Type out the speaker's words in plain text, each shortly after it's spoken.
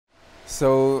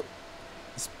So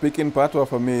speaking patois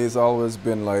for me has always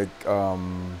been like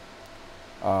um,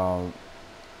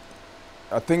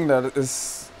 I think that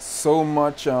is so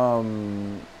much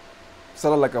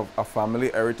sort of like a family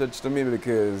heritage to me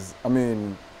because I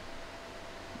mean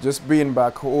just being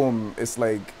back home it's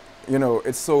like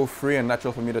it's so free and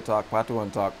natural for me to talk patois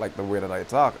and talk like the way that I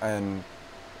talk, and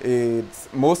it's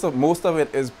most of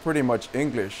it is pretty much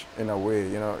English in a way.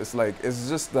 It's like it's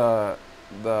just the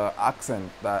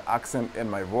accent in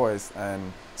my voice,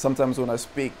 and sometimes when I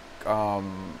speak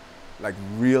like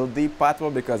real deep patois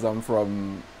because I'm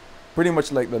from pretty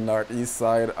much like the northeast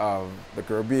side of the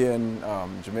Caribbean,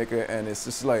 Jamaica, and it's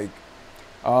just like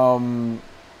um,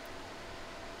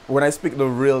 when I speak the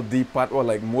real deep patois,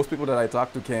 like most people that I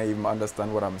talk to can't even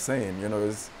understand what I'm saying.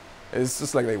 It's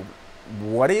just like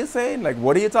what are you saying? Like,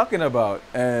 what are you talking about?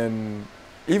 And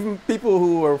even people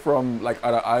who are from like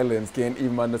other islands can't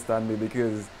even understand me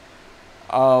because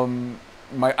um,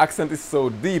 my accent is so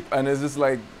deep, and it's just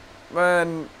like,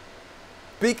 man,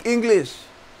 speak English.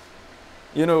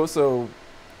 So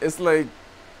it's like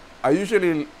I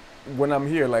usually when I'm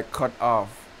here like cut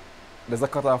off. There's a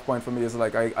cutoff point for me. It's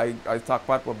like I talk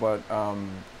Patois, but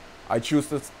I choose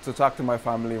to talk to my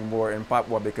family more in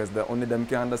Patois because the only them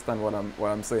can understand what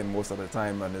I'm saying most of the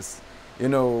time, and you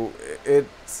know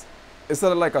it's it's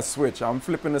sort of like a switch. I'm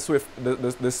flipping this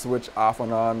switch off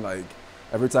and on like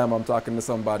every time I'm talking to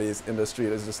somebody in the street.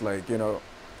 It's just like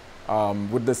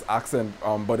with this accent,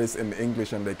 but it's in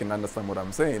English and they can understand what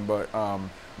I'm saying. But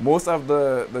most of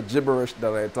the gibberish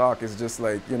that I talk is just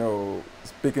like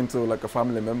speaking to like a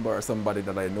family member or somebody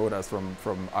that I know that's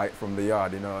from the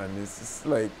yard, and it's just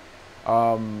like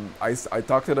I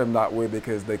talk to them that way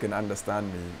because they can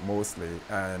understand me mostly,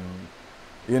 and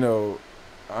you know,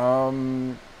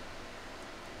 um,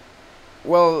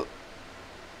 well,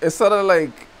 it's sort of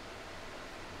like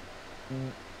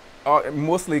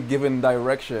mostly given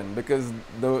direction because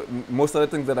the most of the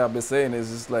things that I've been saying is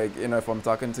just like if I'm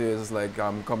talking to you, it's just like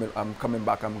I'm coming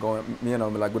back, I'm going,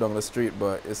 like go down the street,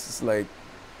 but it's just like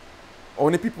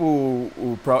only people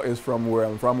who is from where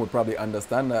I'm from would probably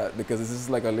understand that because it's just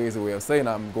like a lazy way of saying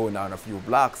I'm going down a few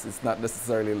blocks. It's not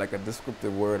necessarily like a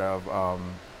descriptive word of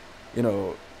you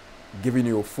know giving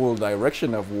you a full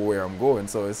direction of where I'm going.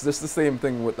 So it's just the same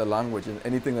thing with the language and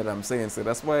anything that I'm saying. So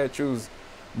that's why I choose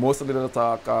most of the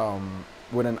talk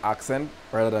with an accent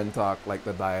rather than talk like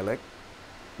the dialect,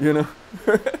 you know.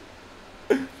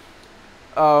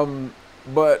 um,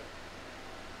 but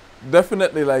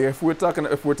definitely, like if we're talking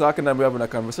and we're having a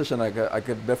conversation, I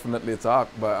could definitely talk,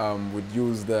 but would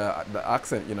use the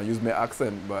accent, use my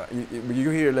accent. But you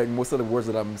hear like most of the words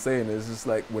that I'm saying is just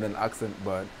like with an accent,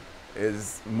 but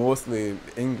is mostly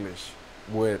English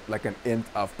with like an hint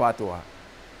of patois,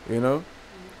 you know.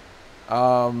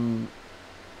 Um,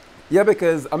 Yeah,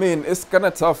 because I mean, it's kind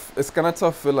of tough. It's kind of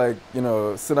tough to like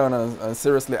sit down and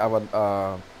seriously have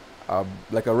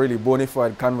like a really bona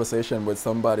fide conversation with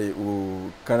somebody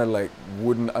who kind of like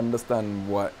wouldn't understand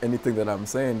what anything that I'm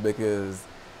saying because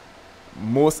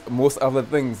most of the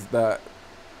things that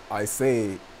I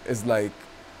say is like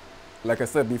I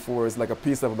said before, it's like a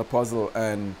piece of the puzzle,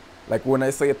 and like when I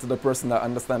say it to the person that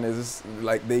understands, it's just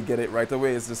like they get it right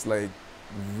away. It's just like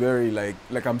very like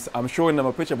I'm showing them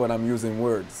a picture, but I'm using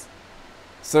words.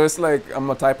 So it's like I'm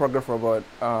a typographer, but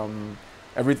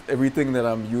everything that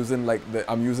I'm using, like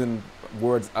I'm using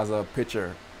words as a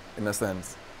picture, in a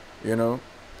sense, you know.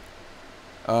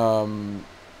 Um,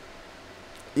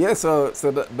 yeah, so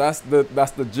that's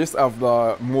the gist of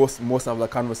the most of the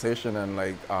conversation and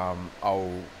like how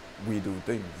we do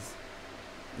things,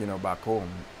 back home.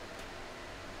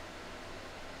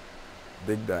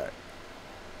 Dig that.